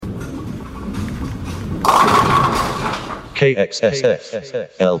KXSF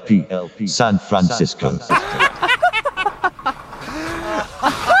LP San Francisco.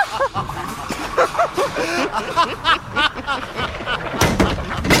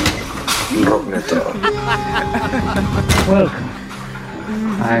 Welcome.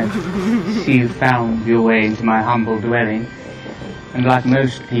 I see you found your way into my humble dwelling. And like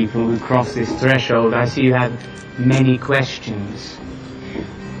most people who cross this threshold, I see you have many questions.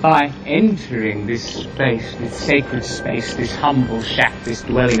 By entering this space, this sacred space, this humble shack, this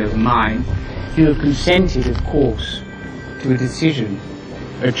dwelling of mine, you have consented, of course, to a decision,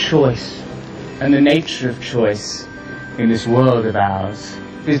 a choice, and the nature of choice in this world of ours.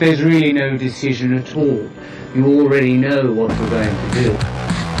 Because there's really no decision at all. You already know what you're going to do.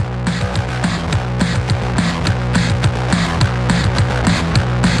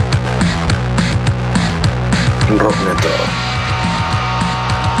 Rockneto.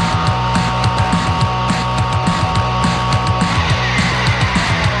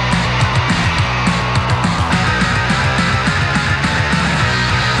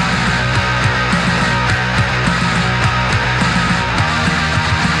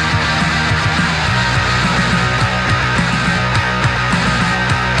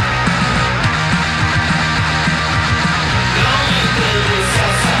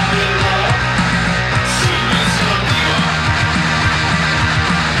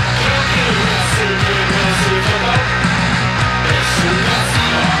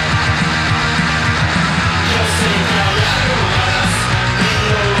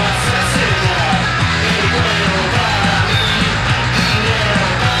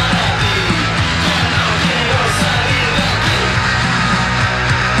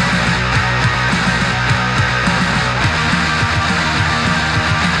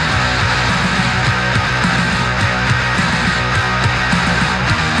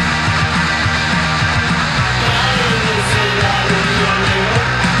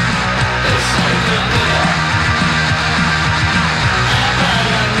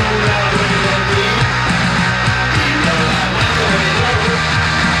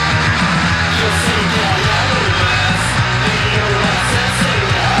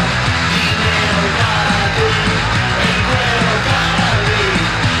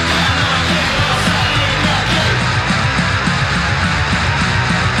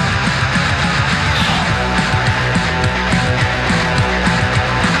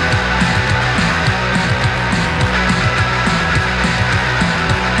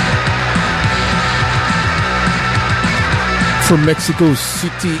 From Mexico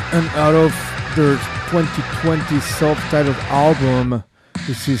City and out of their 2020 self-titled album,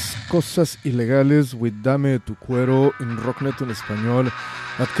 this is Cosas Ilegales with Dame Tu Cuero in Rockneto en Español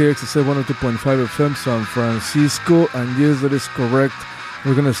at KXSF 102.5 FM San Francisco. And yes, that is correct.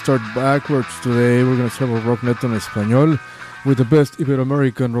 We're going to start backwards today. We're going to start with Rockneto en Español with the best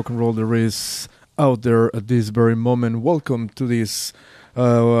Ibero-American rock and roll there is out there at this very moment. Welcome to this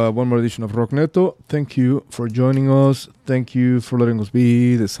one more edition of Rockneto. Thank you for joining us. Thank you for letting us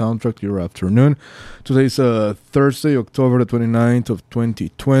be the soundtrack to your afternoon. Today is Thursday, October the 29th of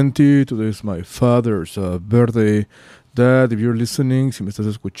 2020. Today is my father's birthday. Dad, if you're listening, si me estás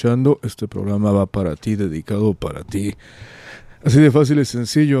escuchando, este programa va para ti, dedicado para ti. Así de fácil y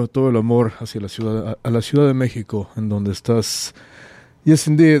sencillo, todo el amor hacia la ciudad, a la Ciudad de México, en donde estás. Yes,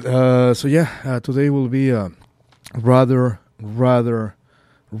 indeed. Today will be a rather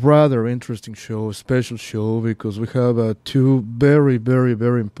interesting show, special show, because we have two very, very,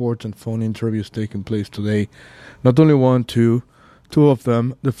 very important phone interviews taking place today. Not only one, two of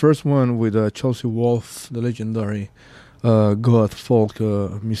them. The first one with Chelsea Wolfe, the legendary goth folk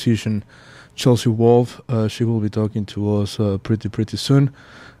musician Chelsea Wolfe. She will be talking to us pretty soon.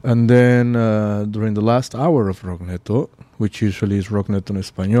 And then during the last hour of Rockneto, which usually is Rockneto en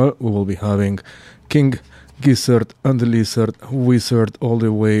Español, we will be having King Gizzard and the Lizard Wizard all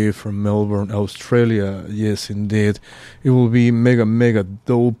the way from Melbourne, Australia. Yes, indeed. It will be mega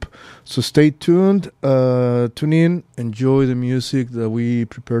dope. So stay tuned, tune in, enjoy the music that we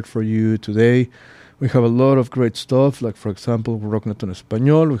prepared for you today. We have a lot of great stuff, like for example, Rockneto en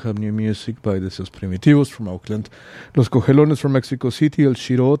Español. We have new music by Deseos Primitivos from Auckland, Los Cogelones from Mexico City, El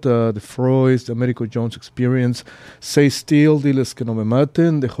Chirota, The Freud, The Americo Jones Experience, Say Still, Diles Que No Me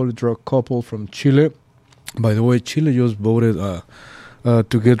Maten, The Holy Drug Couple from Chile. By the way, Chile just voted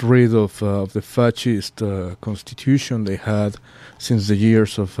to get rid of the fascist constitution they had since the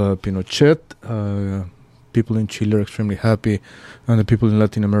years of Pinochet. People in Chile are extremely happy, and the people in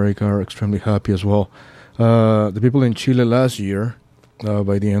Latin America are extremely happy as well. The people in Chile last year,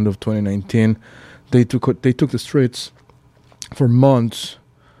 by the end of 2019, they took the streets for months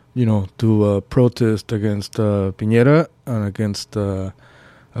to protest against Piñera and against the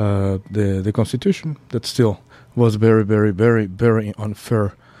Constitution that still was very, very, very, very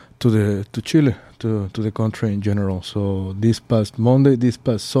unfair to Chile, to the country in general. So this past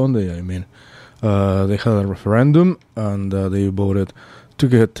Sunday, I mean, they had a referendum and they voted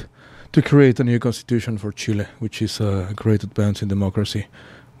to create a new constitution for Chile, which is a great advance in democracy,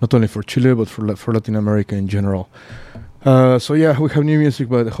 not only for Chile but for Latin America in general. So yeah, we have new music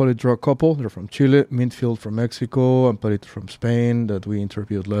by the Holy Drug Couple. They're from Chile, Mintfield from Mexico, Amparito from Spain that we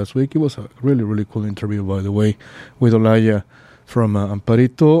interviewed last week. It was a really, really cool interview, by the way, with Olaya from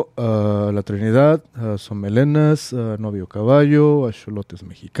Amparito, La Trinidad, some Melenas, Novio Caballo, Axolotes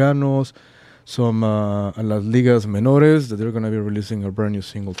Mexicanos, some Las Ligas Menores that they're going to be releasing a brand new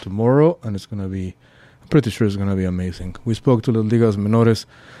single tomorrow, and it's going to be, I'm pretty sure it's going to be amazing. We spoke to Las Ligas Menores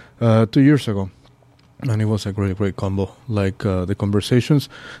 2 years ago, and it was a great, great combo, like the conversations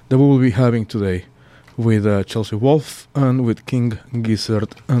that we will be having today with Chelsea Wolfe and with King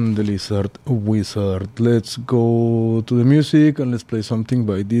Gizzard and the Lizard Wizard. Let's go to the music and let's play something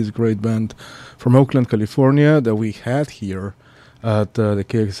by this great band from Oakland, California that we had here at the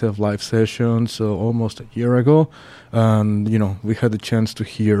KXSF live sessions almost a year ago. And, we had the chance to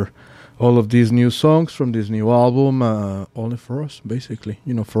hear all of these new songs from this new album only for us, basically.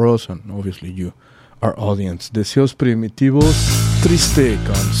 For us and obviously you, our audience. Deseos Primitivos, Triste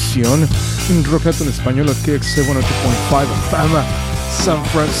Canción, en Rocknet en español at KXC 102.5 FM, San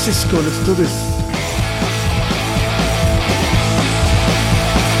Francisco. Let's do this.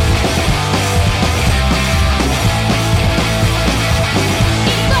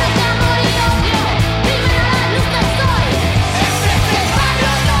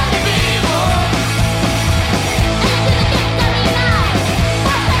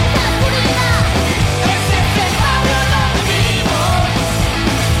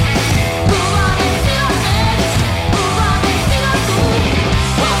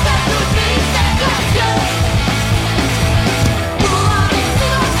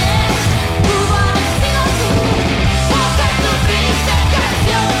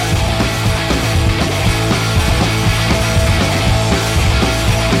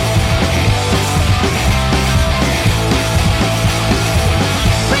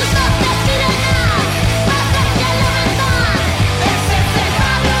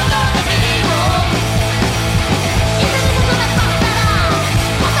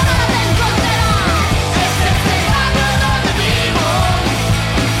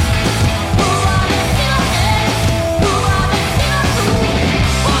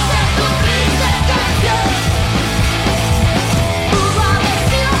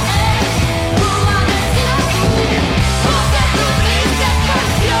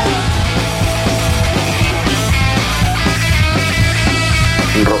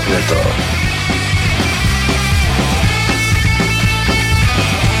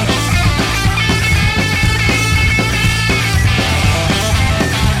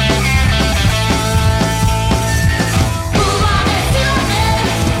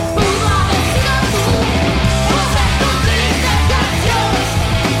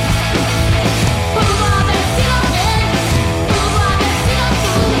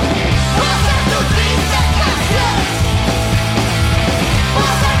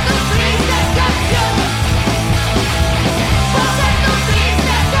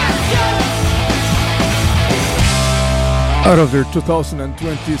 Out of their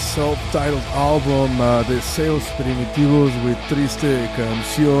 2020 self-titled album, Deseos Primitivos with Triste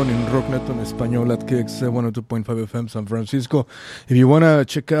Canción in Rocknet en español at KXSF 102.5 FM San Francisco. If you want to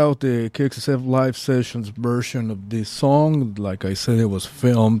check out the KXSF live sessions version of this song, like I said, it was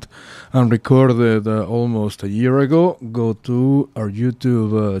filmed and recorded almost a year ago. Go to our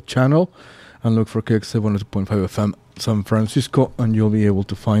YouTube channel and look for KXSF 102.5 FM San Francisco, and you'll be able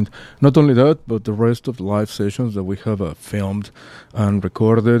to find not only that, but the rest of the live sessions that we have filmed and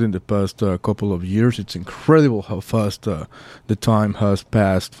recorded in the past couple of years. It's incredible how fast the time has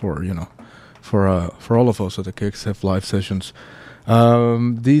passed for all of us at the KXF live sessions.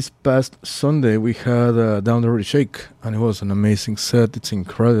 This past Sunday we had Down the Road Shake, and it was an amazing set. It's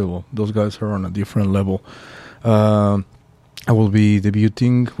incredible. Those guys are on a different level. We will be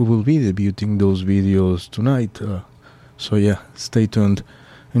debuting those videos tonight. So yeah, stay tuned.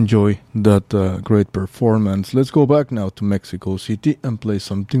 Enjoy that great performance. Let's go back now to Mexico City and play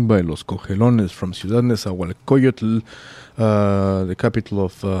something by Los Cogelones from Ciudad Nezahualcóyotl, the capital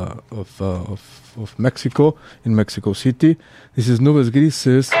of Mexico, in Mexico City. This is Nubes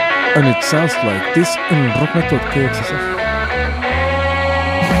Grises, and it sounds like this in Rocknet.kxsf.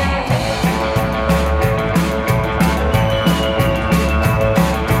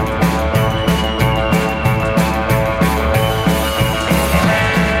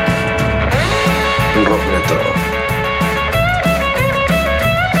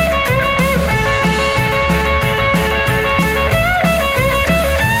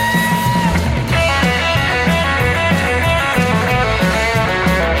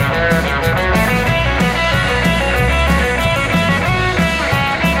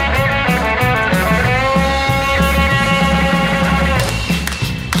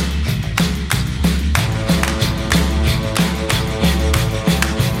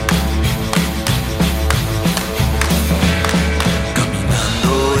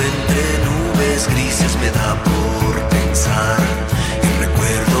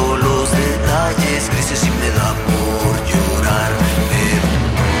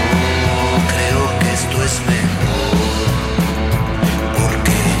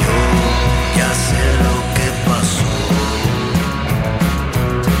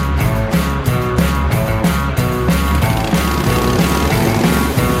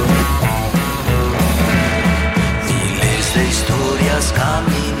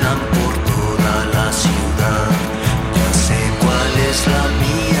 es la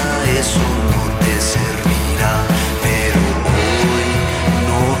mía, eso no te servirá. Pero hoy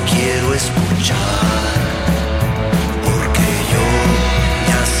no quiero escuchar, porque yo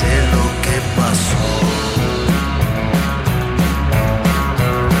ya sé lo que pasó.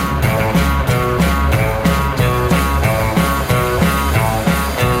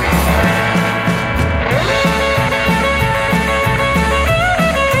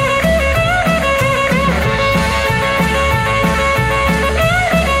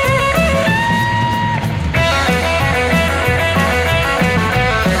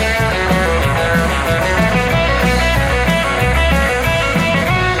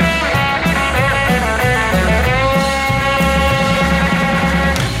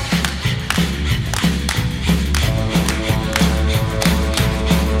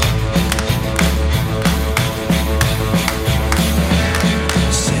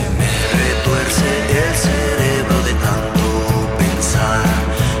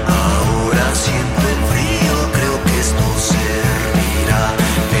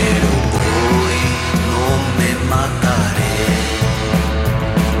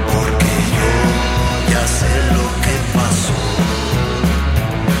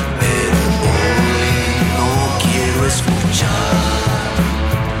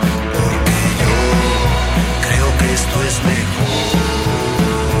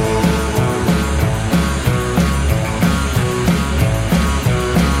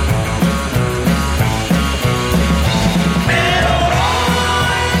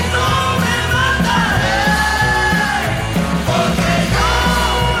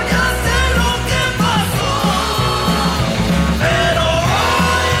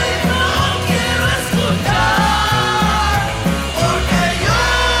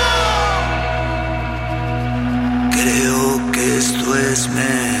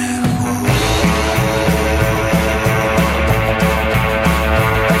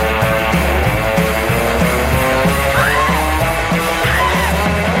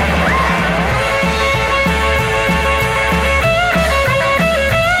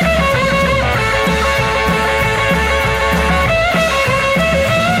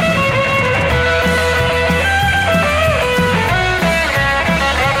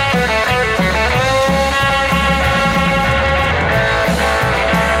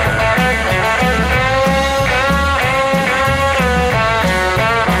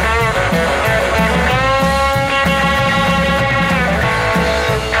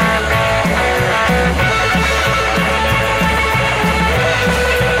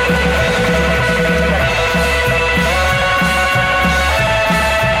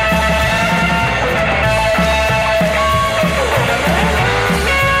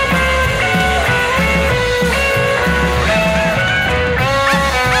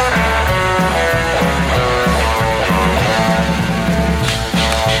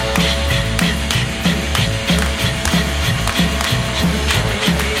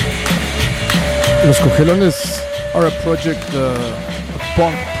 Los Cogelones are a project, a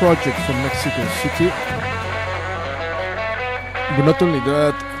punk project from Mexico City. But not only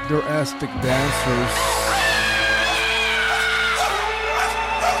that, they're Aztec dancers.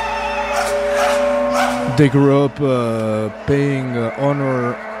 They grew up paying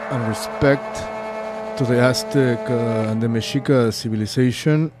honor and respect to the Aztec and the Mexica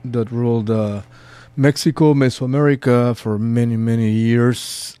civilization that ruled Mexico, Mesoamerica for many, many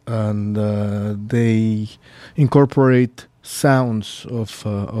years, and they incorporate sounds of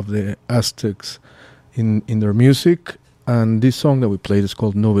the Aztecs in their music. And this song that we played is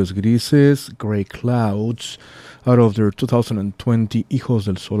called Nubes Grises, Gray Clouds, out of their 2020 Hijos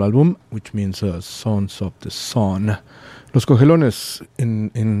del Sol album, which means Sons of the Sun. Los Cogelones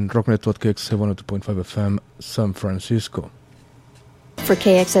in Rock Network KXSF 102.5 FM, San Francisco. For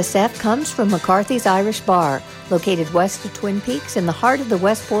KXSF comes from McCarthy's Irish Bar, located west of Twin Peaks in the heart of the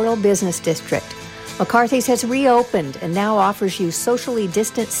West Portal Business District. McCarthy's has reopened and now offers you socially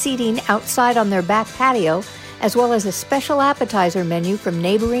distant seating outside on their back patio, as well as a special appetizer menu from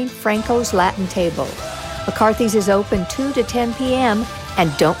neighboring Franco's Latin Table. McCarthy's is open 2 to 10 p.m.,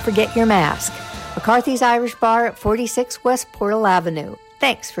 and don't forget your mask. McCarthy's Irish Bar at 46 West Portal Avenue.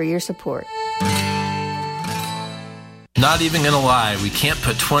 Thanks for your support. Not even gonna lie, we can't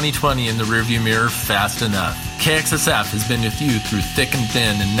put 2020 in the rearview mirror fast enough. KXSF has been with you through thick and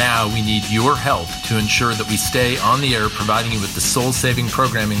thin, and now we need your help to ensure that we stay on the air, providing you with the soul-saving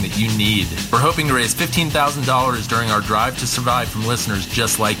programming that you need. We're hoping to raise $15,000 during our Drive to Survive from listeners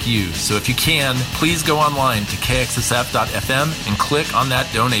just like you. So if you can, please go online to kxsf.fm and click on that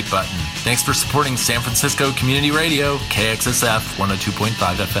donate button. Thanks for supporting San Francisco Community Radio, KXSF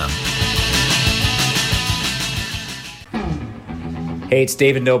 102.5 FM. Hey, it's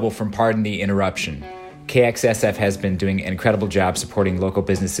David Noble from Pardon the Interruption. KXSF has been doing an incredible job supporting local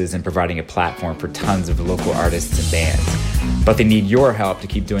businesses and providing a platform for tons of local artists and bands. But they need your help to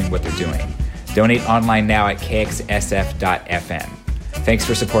keep doing what they're doing. Donate online now at kxsf.fm. Thanks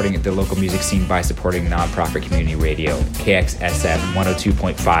for supporting the local music scene by supporting nonprofit community radio, KXSF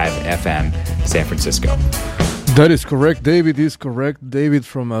 102.5 FM, San Francisco. That is correct. David is correct. David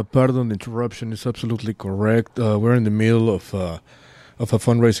from Pardon the Interruption is absolutely correct. We're in the middle of a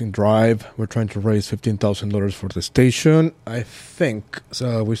fundraising drive. We're trying to raise $15,000 for the station. I think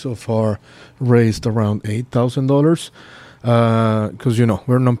we so far raised around $8,000. Because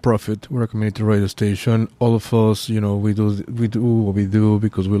we're a non-profit, we're a community radio station. All of us, we do what we do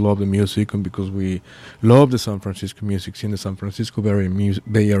because we love the music and because we love the San Francisco music scene, the San Francisco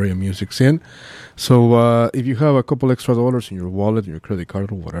Bay Area music scene. So if you have a couple extra dollars in your wallet, in your credit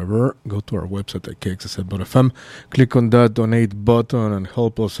card or whatever, go to our website at kxsf.fm, click on that donate button and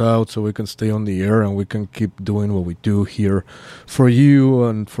help us out so we can stay on the air and we can keep doing what we do here for you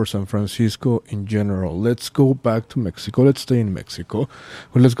and for San Francisco in general. Let's go back to Mexico. Let's stay in Mexico.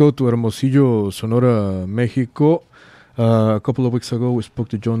 Well, let's go to Hermosillo, Sonora, Mexico. A couple of weeks ago, we spoke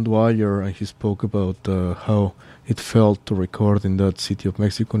to John Dwyer, and he spoke about how it felt to record in that city of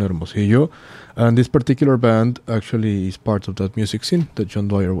Mexico, in Hermosillo. And this particular band actually is part of that music scene that John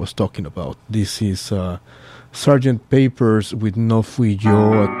Dwyer was talking about. This is Sgt. Papers with No Fui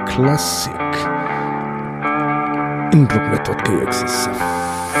Yo, a classic in Rock Method KXSF.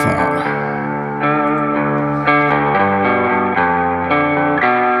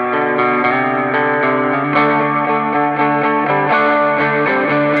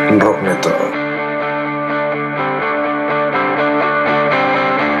 Rock Method.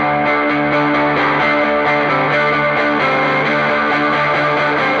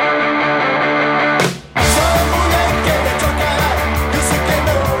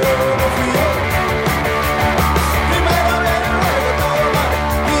 Primero, luego todo mal.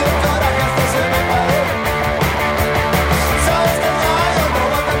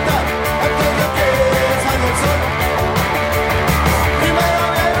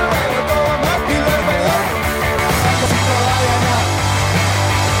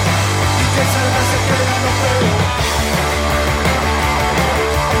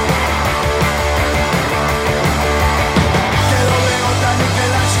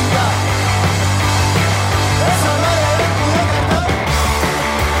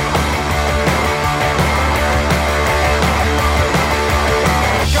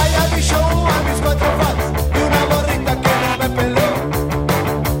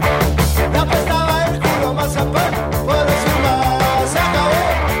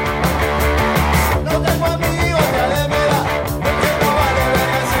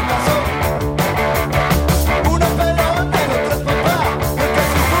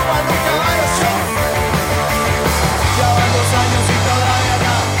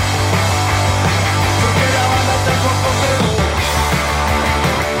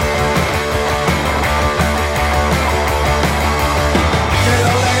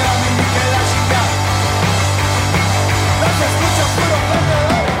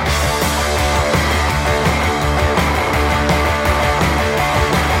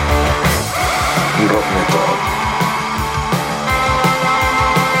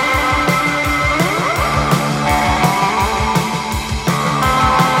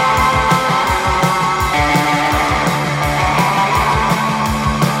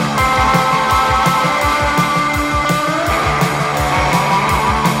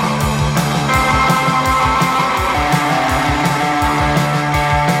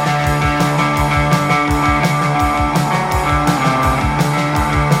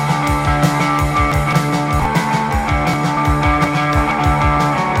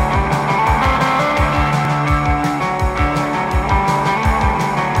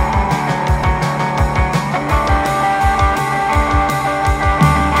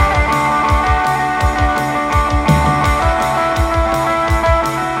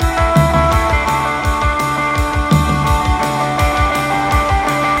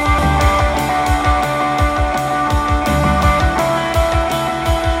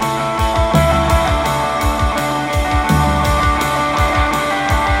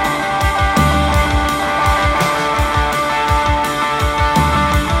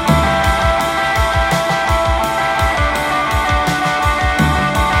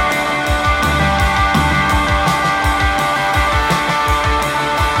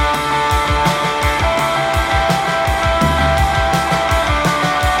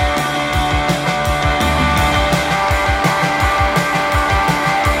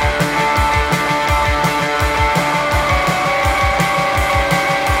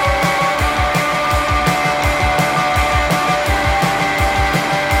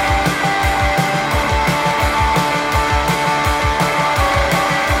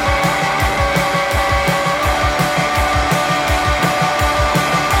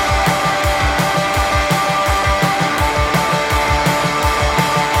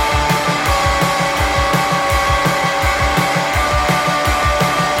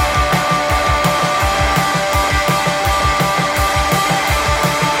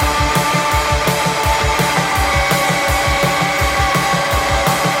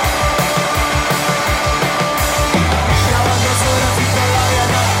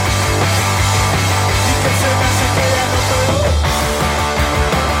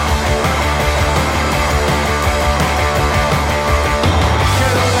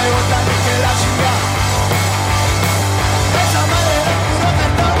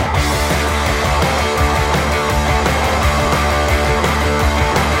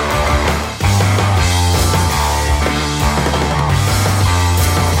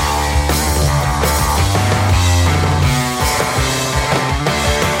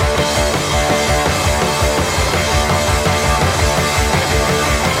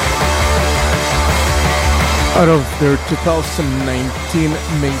 Out of their 2019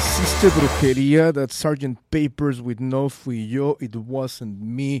 Me Hiciste Brujería, that's Sgt. Papers with No Fui Yo, It Wasn't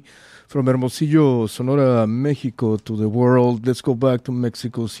Me. From Hermosillo, Sonora, Mexico to the world, let's go back to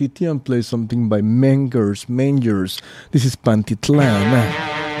Mexico City and play something by Mangers. This is Pantitlán,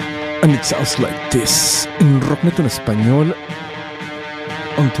 and it sounds like this in Rocknet en Español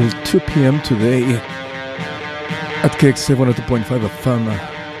until 2 p.m. today at KXC 102.5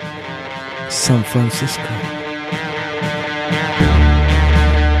 FM, San Francisco.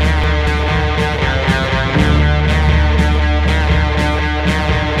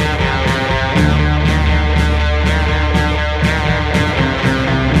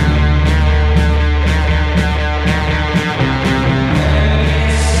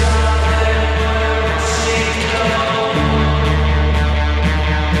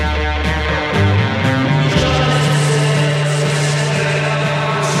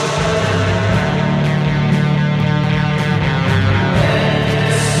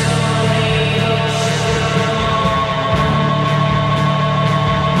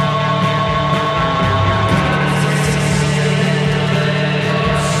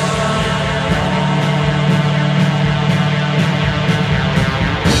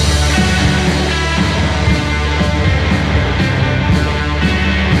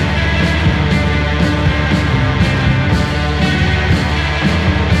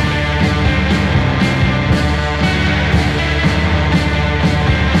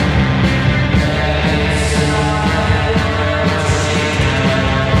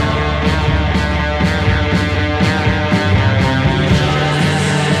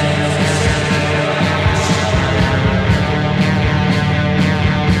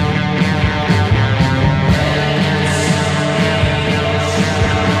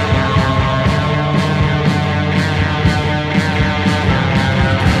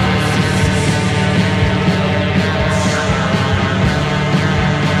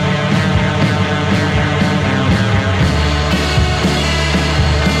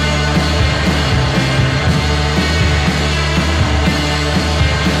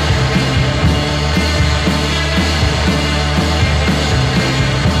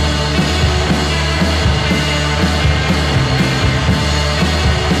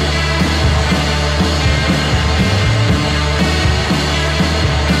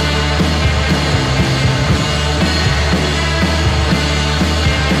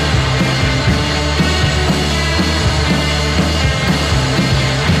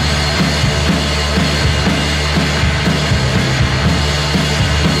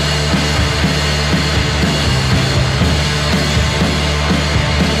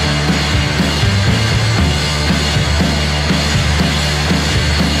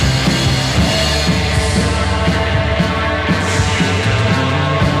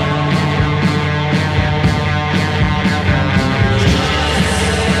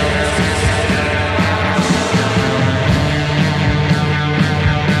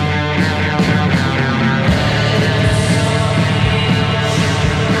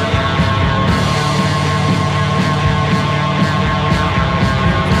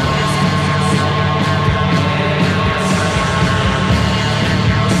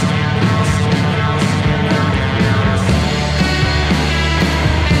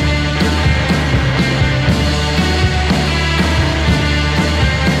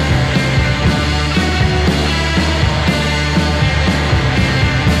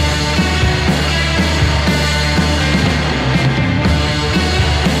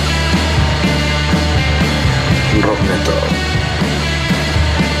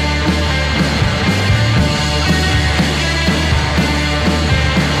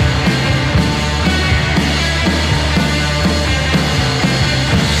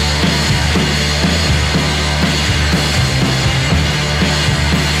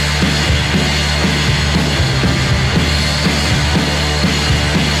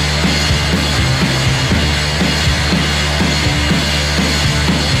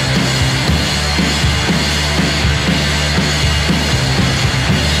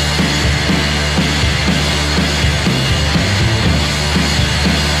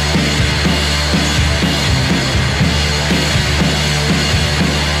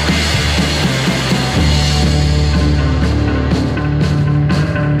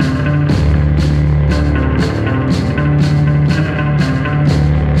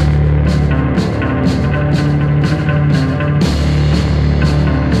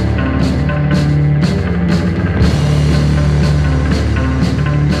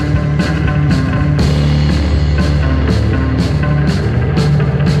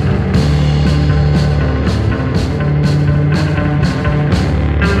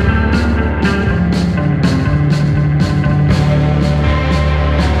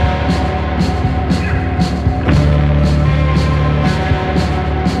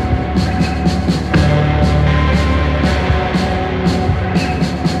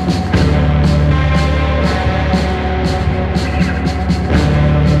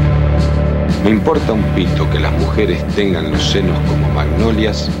 importa un pito que las mujeres tengan los senos como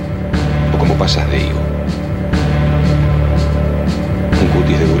magnolias o como pasas de higo. Un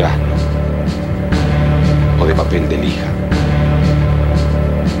cutis de durazno o de papel de lija.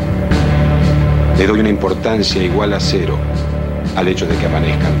 Le doy una importancia igual a cero al hecho de que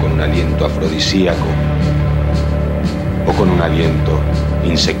amanezcan con un aliento afrodisíaco o con un aliento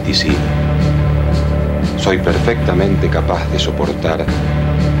insecticida. Soy perfectamente capaz de soportar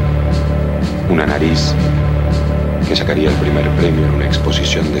una nariz que sacaría el primer premio en una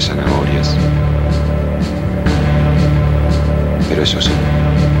exposición de zanahorias. Pero eso sí,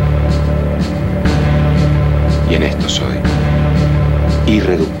 y en esto soy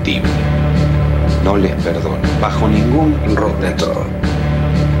irreductible. No les perdono, bajo ningún Rockneto.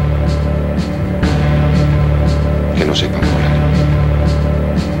 que no sepan volar.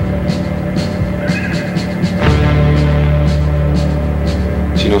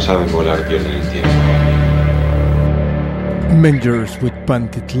 Si no saben volar, pierden el tiempo. Mangers with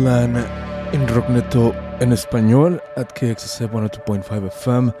Pantitlán en Rockneto en español at KXSF 102.5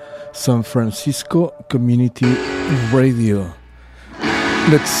 FM, San Francisco Community Radio.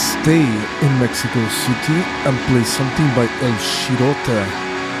 Let's stay in Mexico City and play something by El Shirota,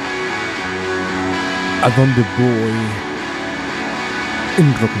 Adonde Boy,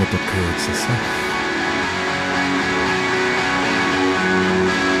 in Rockneto KXSF.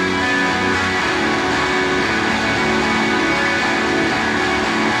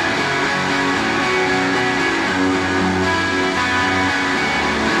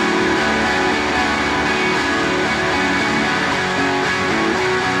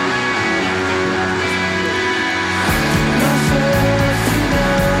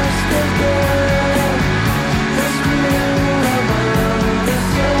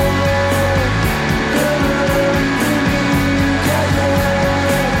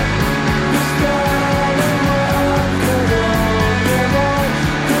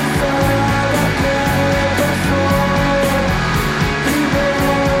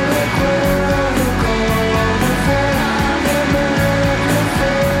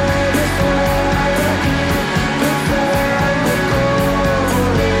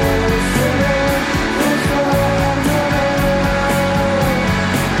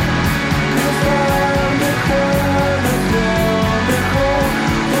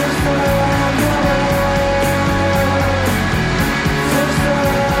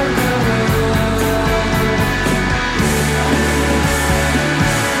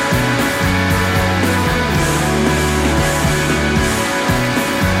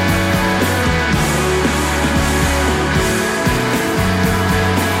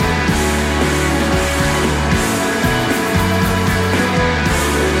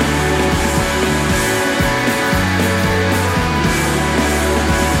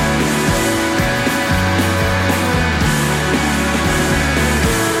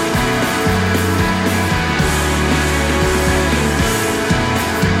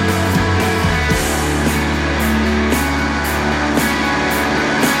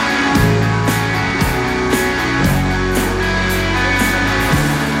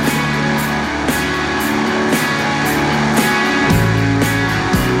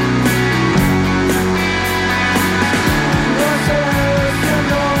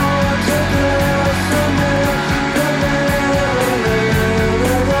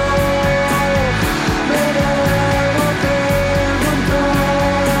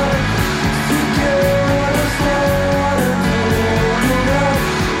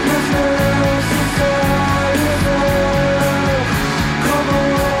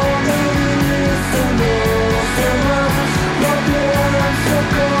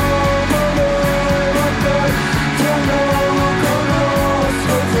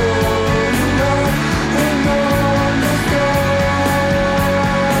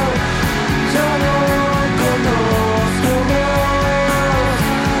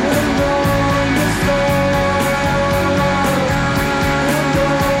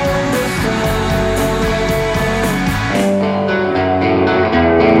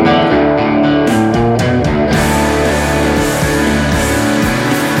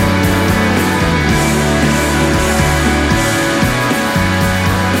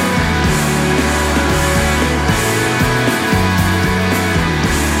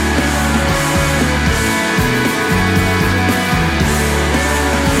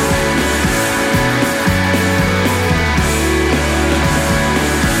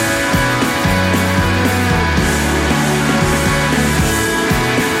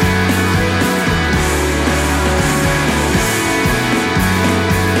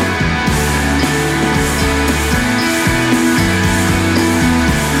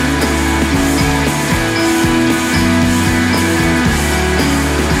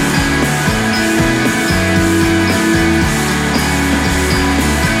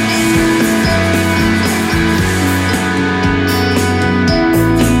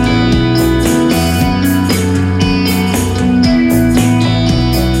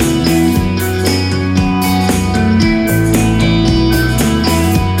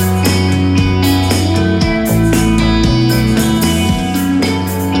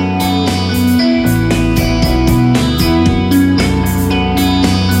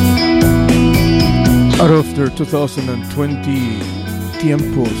 their 2020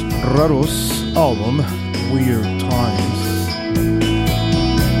 Tiempos Raros album, Weird Times.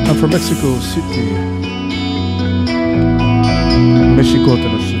 And from Mexico City, México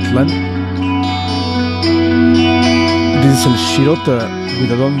Tenochtitlan, this is El Shirota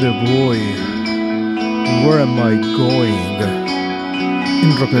with A Donde Voy, Where Am I Going?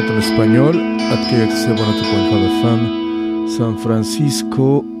 In Rockneto en Español at KXC 102.5 FM, San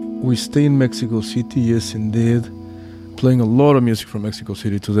Francisco. We stay in Mexico City, yes indeed. Playing a lot of music from Mexico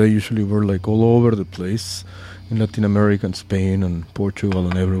City today. Usually we're like all over the place in Latin America and Spain and Portugal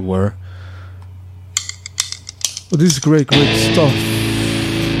and everywhere. But this is great stuff.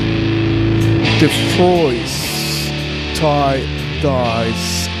 The Froys, Tie-Dye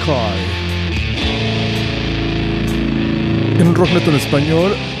Sky. In Rockneto en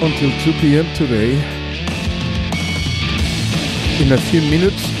Español until 2 p.m. today. In a few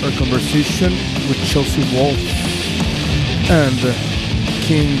minutes, our conversation with Chelsea Wolfe and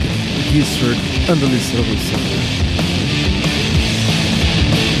King Gizzard and the Lizard Center.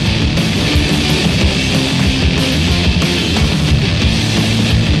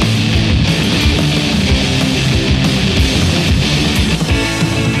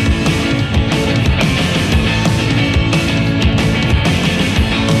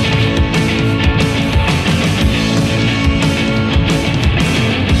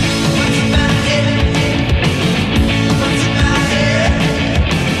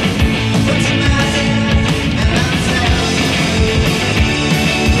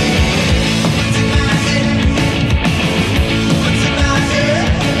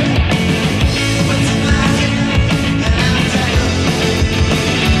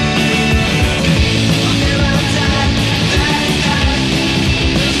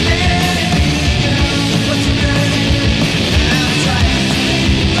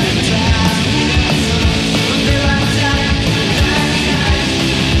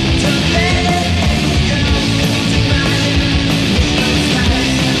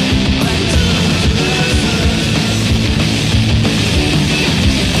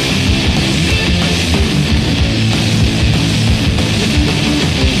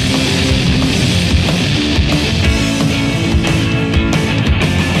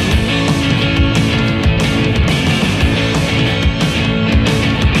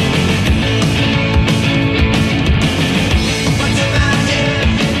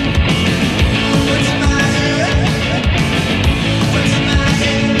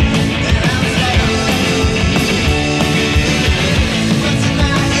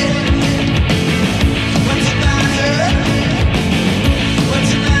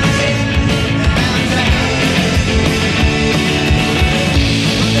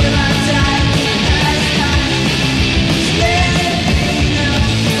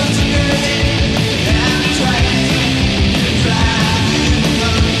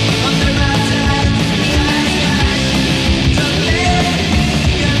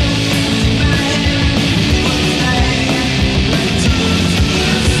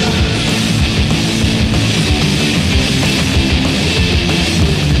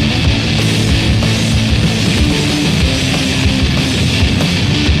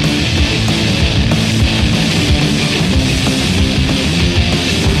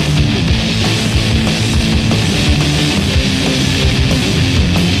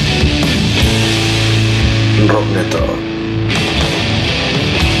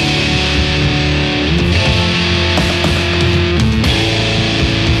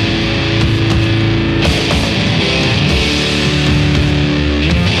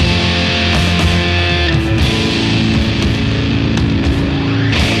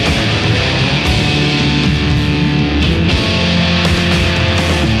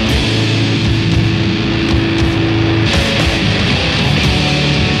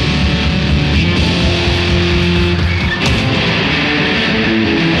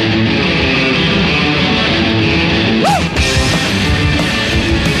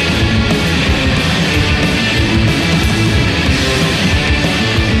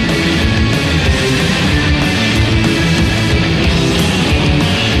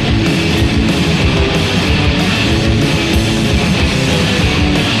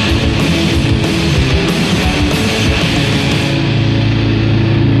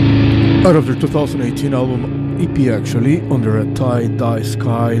 Out of their 2018 album EP, actually, Under a Tie-Dye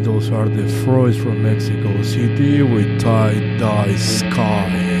Sky, those are the Froys from Mexico City with Tie-Dye Sky.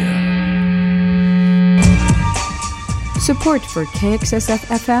 Support for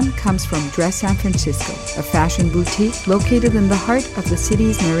KXSF-FM comes from Dress San Francisco, a fashion boutique located in the heart of the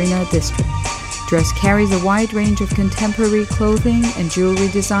city's Marina District. Dress carries a wide range of contemporary clothing and jewelry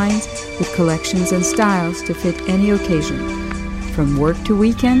designs with collections and styles to fit any occasion, from work to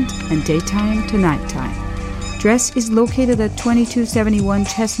weekend and daytime to nighttime. Dress is located at 2271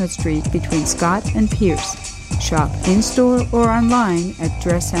 Chestnut Street between Scott and Pierce. Shop in-store or online at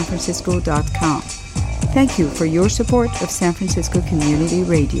dresssanfrancisco.com. Thank you for your support of San Francisco Community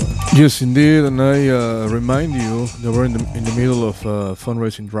Radio. Yes, indeed, and I remind you that we're in the middle of a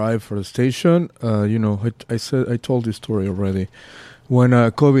fundraising drive for the station. I told this story already. When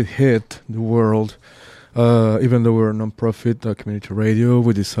COVID hit the world, even though we're a non-profit community radio,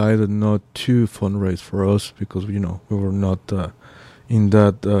 we decided not to fundraise for us because we were not in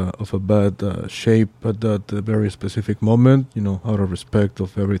that of a bad shape at that very specific moment. Out of respect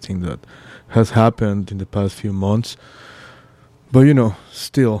of everything that has happened in the past few months. But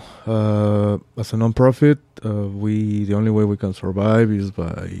still, as a non-profit, the only way we can survive is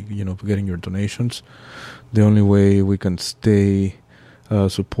by getting your donations. The only way we can stay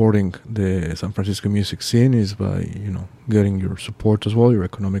supporting the San Francisco music scene is by getting your support as well, your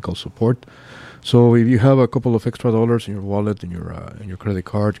economical support. So if you have a couple of extra dollars in your wallet, in your credit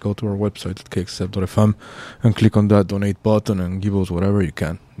card, go to our website at kxsf.fm and click on that donate button and give us whatever you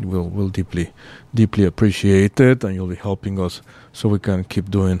can. We'll deeply appreciate it, and you'll be helping us so we can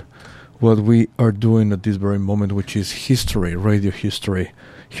keep doing what we are doing at this very moment, which is history, radio history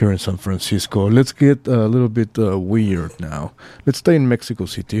here in San Francisco. Let's get a little bit weird now. Let's stay in Mexico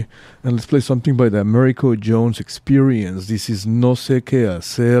City and let's play something by the Americo Jones Experience. This is No Sé Qué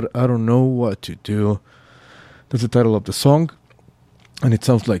Hacer, I Don't Know What to Do. That's the title of the song, and it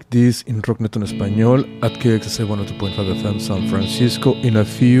sounds like this in Rocknet en Español at KXSF 102.5 FM San Francisco. In a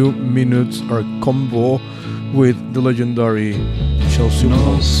few minutes, our combo with the legendary Chelsea Wolfe.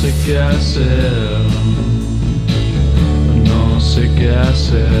 No sé qué hacer, no sé qué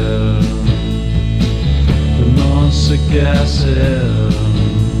hacer, no sé qué hacer,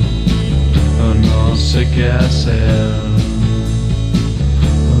 no sé qué hacer,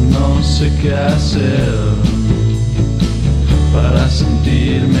 no sé qué hacer para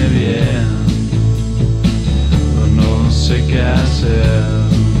sentirme bien, no sé qué hacer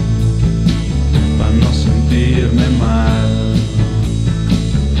para no sentirme mal.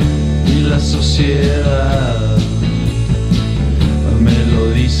 Y la sociedad me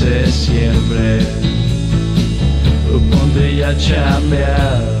lo dice siempre: ponte ya a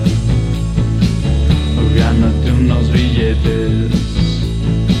chambear, gánate unos billetes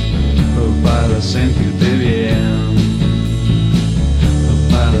para sentirte bien,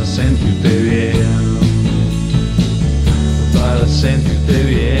 para sentirte bien, para sentirte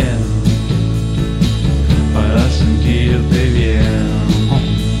bien, para sentirte bien.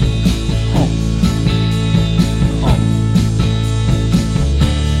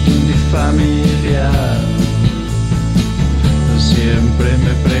 Mi familia siempre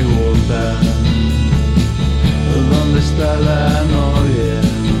me pregunta: ¿dónde está la novia?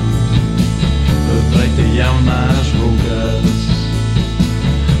 Tráete ya unas rucas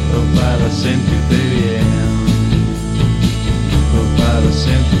para sentirte bien, para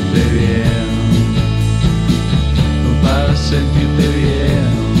sentirte bien, para sentirte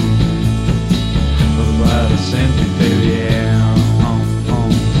bien, para sentirte bien.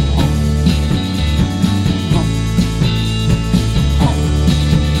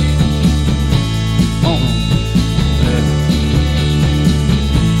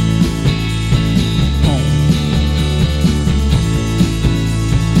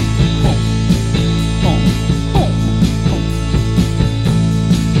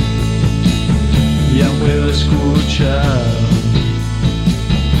 Escuchar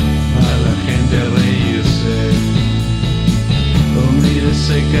a la gente reírse, mire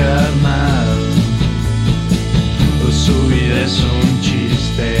ese carnal, su vida es un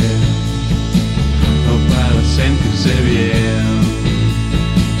chiste, para sentirse bien,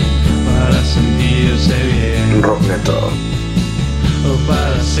 para sentirse bien, Rockneto,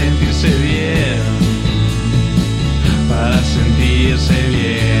 para sentirse bien, para sentirse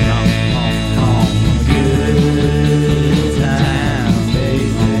bien. Good time,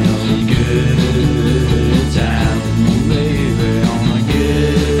 baby, good time, baby, on a good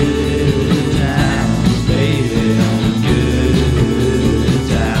time, baby, on a good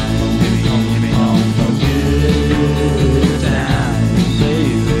time, give me on a good time,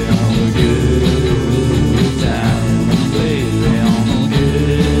 baby, on a good time, baby, on a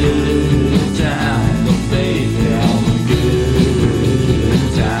good time, baby, on a good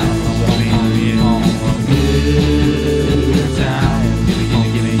time.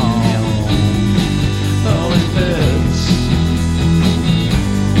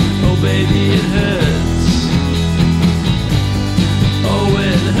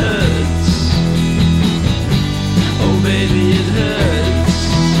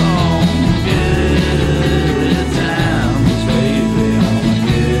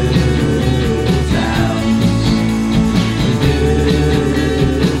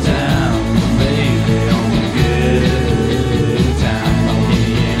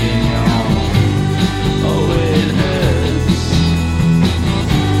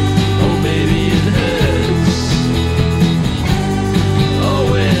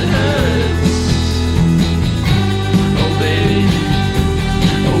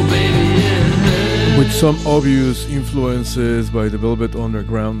 Some obvious influences by the Velvet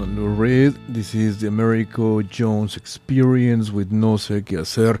Underground and Lou Reed. This is the Americo Jones Experience with No Sé Qué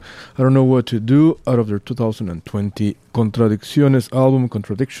Hacer. I don't know what to do out of their 2020 Contradicciones album,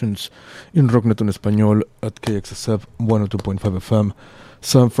 Contradictions, in Rocknet en Español at KXSF 102.5 FM.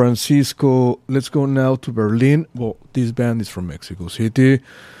 San Francisco. Let's go now to Berlin. Well, this band is from Mexico City,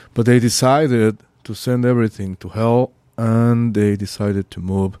 but they decided to send everything to hell and they decided to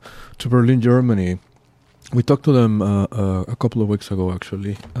move to Berlin, Germany. We talked to them a couple of weeks ago,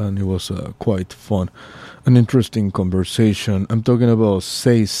 actually, and it was quite fun. An interesting conversation. I'm talking about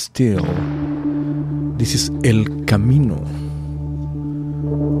Say Still. This is El Camino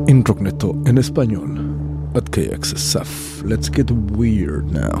in Rockneto en Español at KXSF. Let's get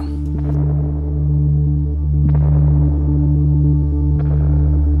weird now.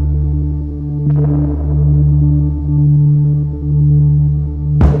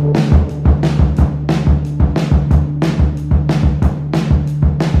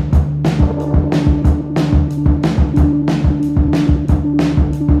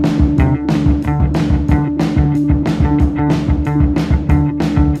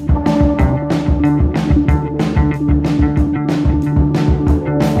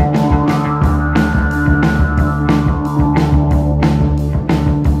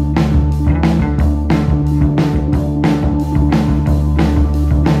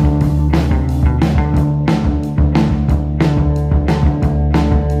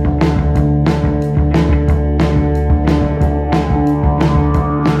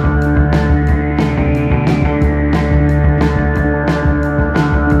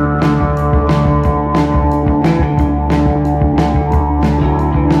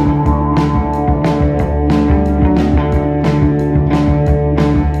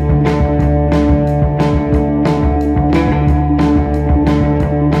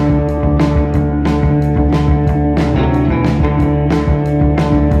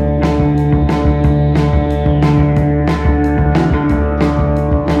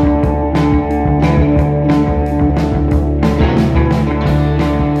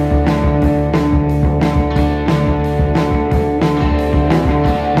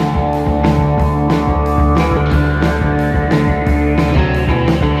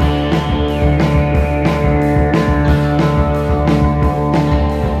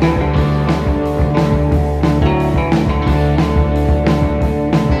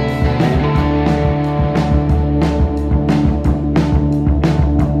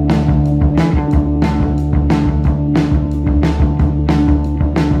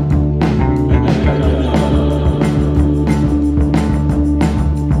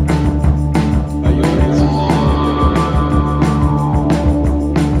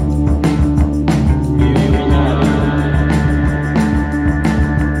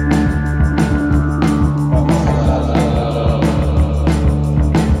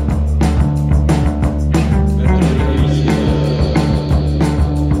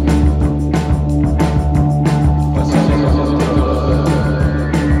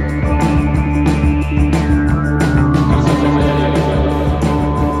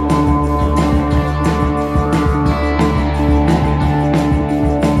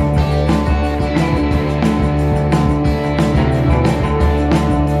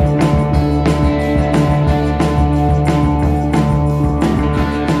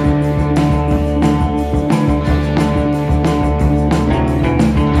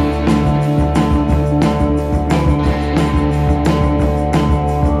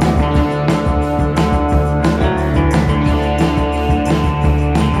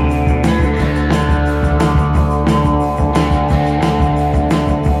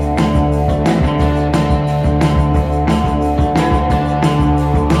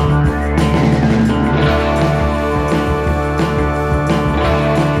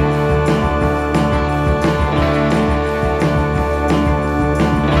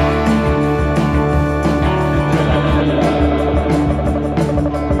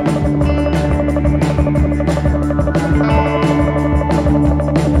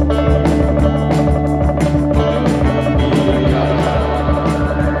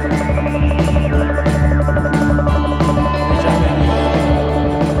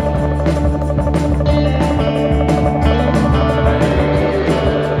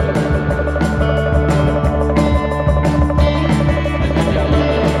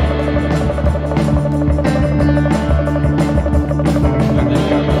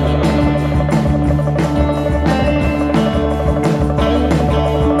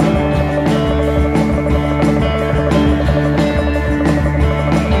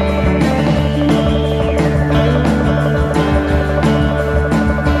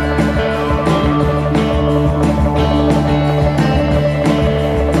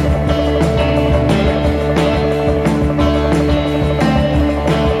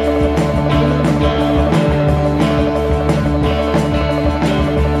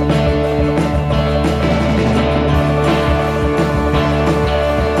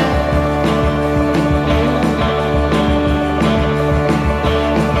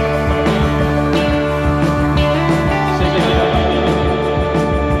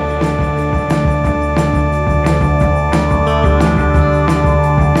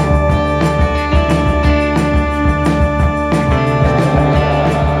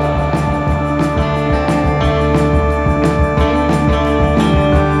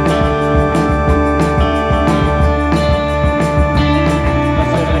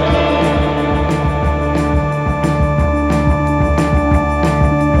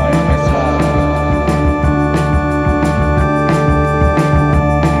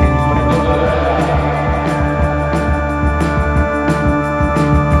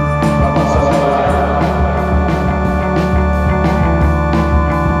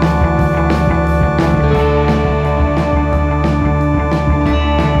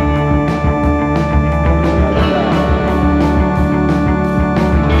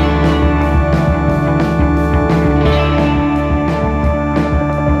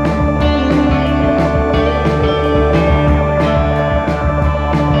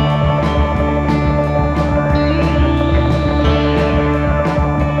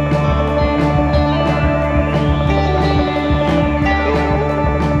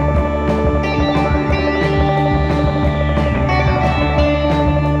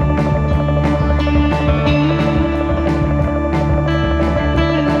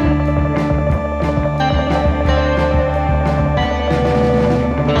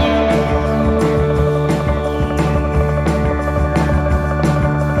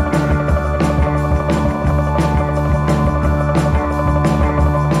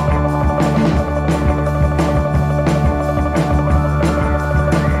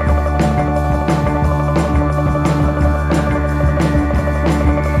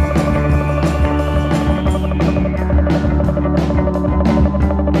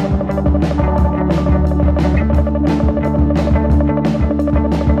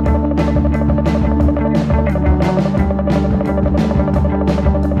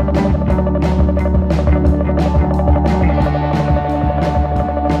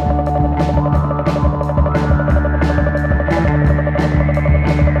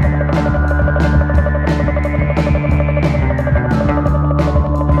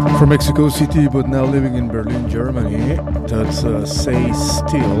 From Mexico City, but now living in Berlin, Germany. That's Say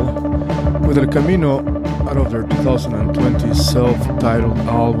Still with El Camino out of their 2020 self-titled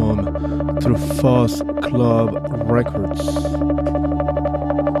album through Fuzz Club Records.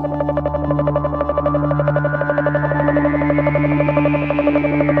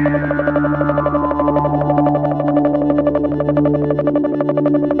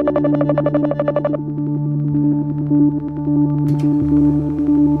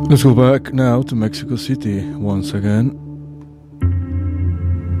 Let's go back now to Mexico City once again.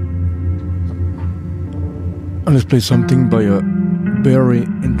 And let's play something by a very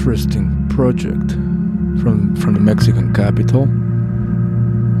interesting project from the Mexican capital.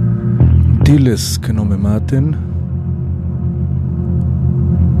 Diles que no me maten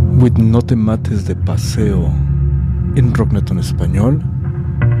with No te mates de paseo in Rocknet en español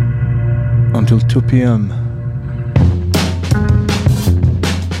until 2 p.m.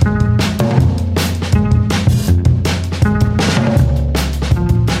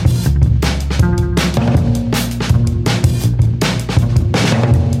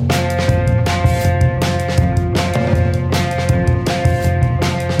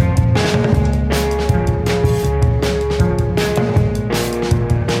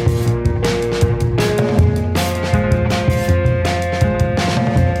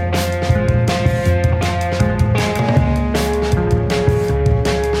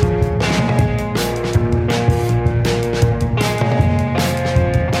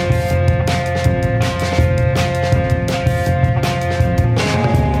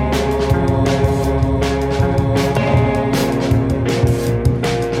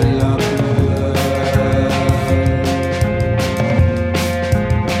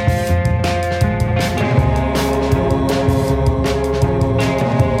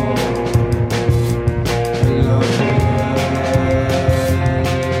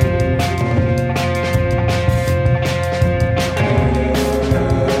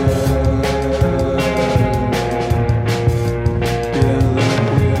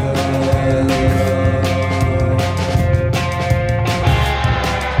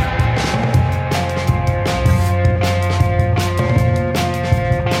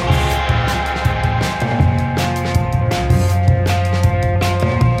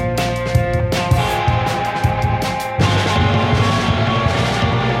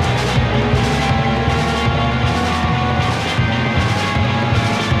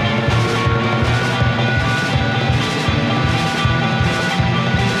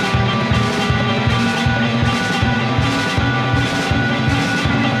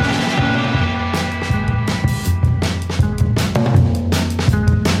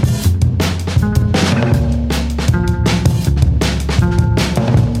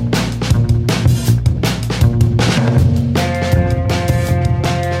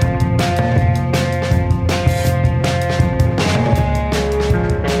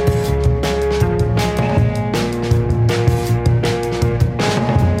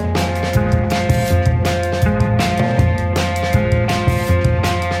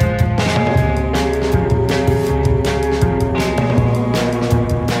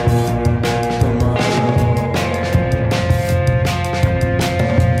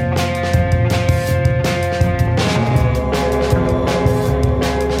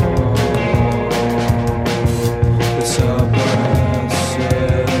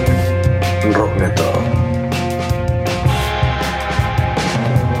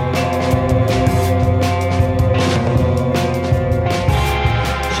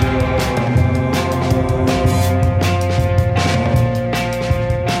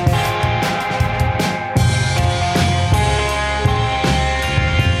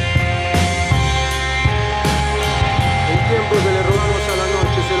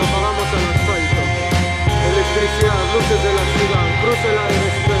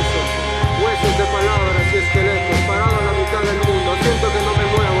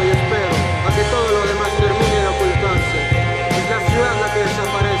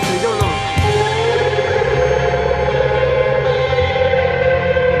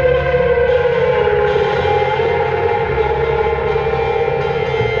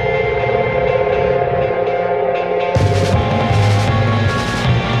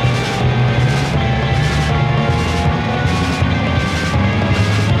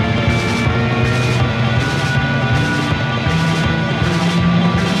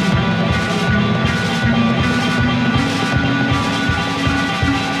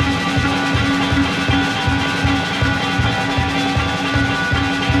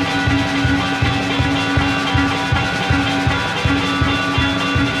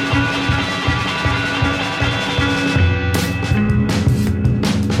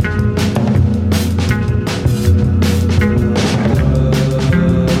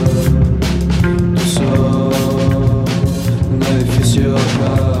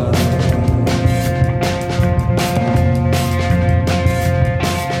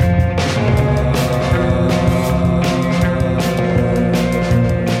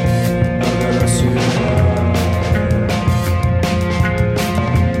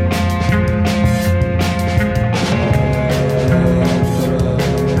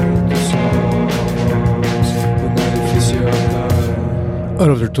 Out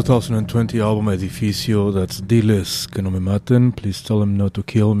of their 2020 album Edificio, that's Diles que no me maten, please tell them not to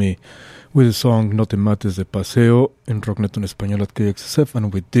kill me, with the song No te mates de Paseo in Rocknet en Español at KXSF.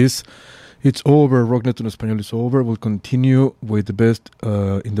 And with this, it's over. Rocknet en Español is over. We'll continue with the best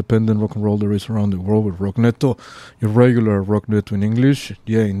independent rock and roll there is around the world with Rockneto, your regular Rockneto in English.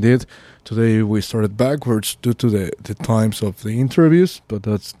 Yeah, indeed. Today we started backwards due to the times of the interviews, but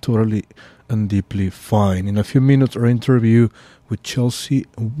that's totally and deeply fine. In a few minutes, our interview with Chelsea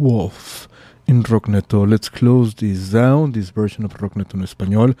Wolfe in Rockneto. Let's close this down, this version of Rockneto en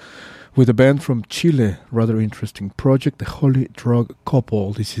Español, with a band from Chile, rather interesting project, the Holy Drug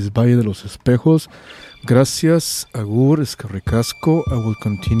Couple. This is Valle de los Espejos. Gracias, agur, escarricasco. I will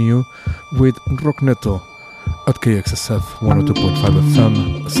continue with Rockneto at KXSF 102.5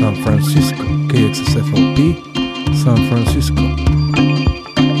 FM, San Francisco, KXSF LP, San Francisco.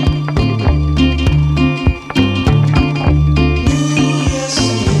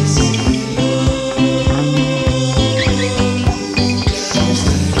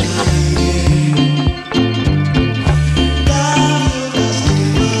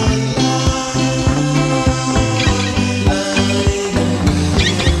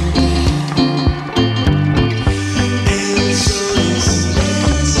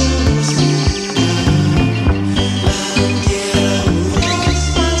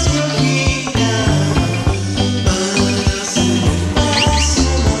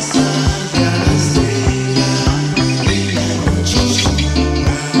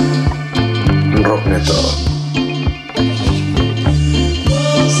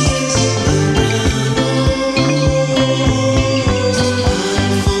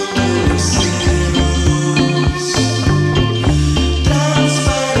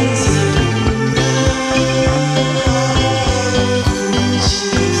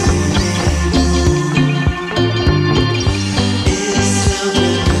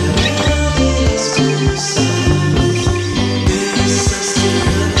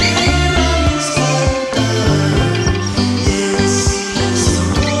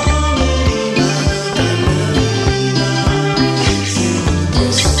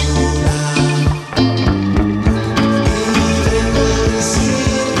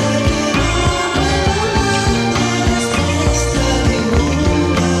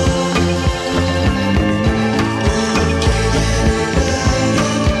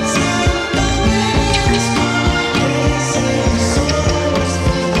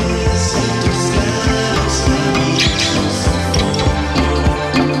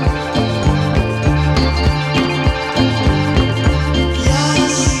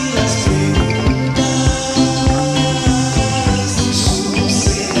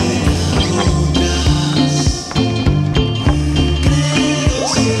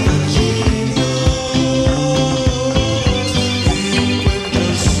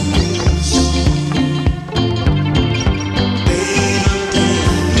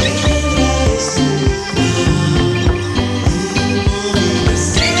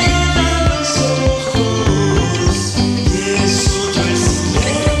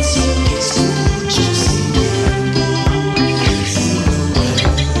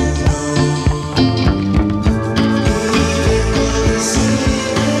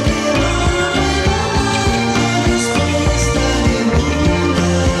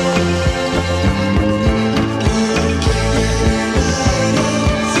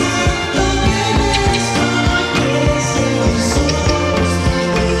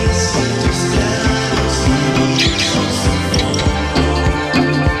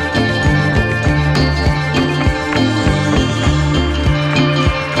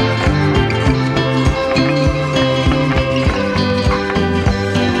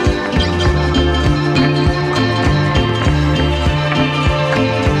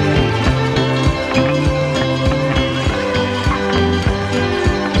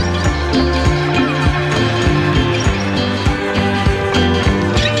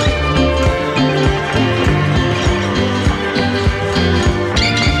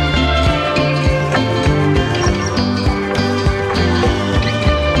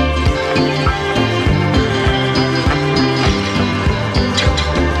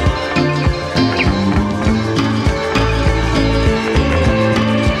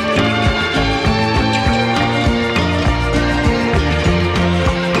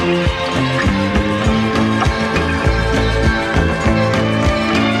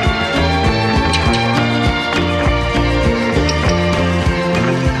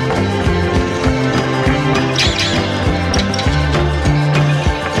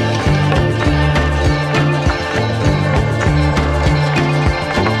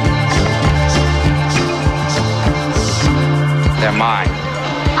 They're mine.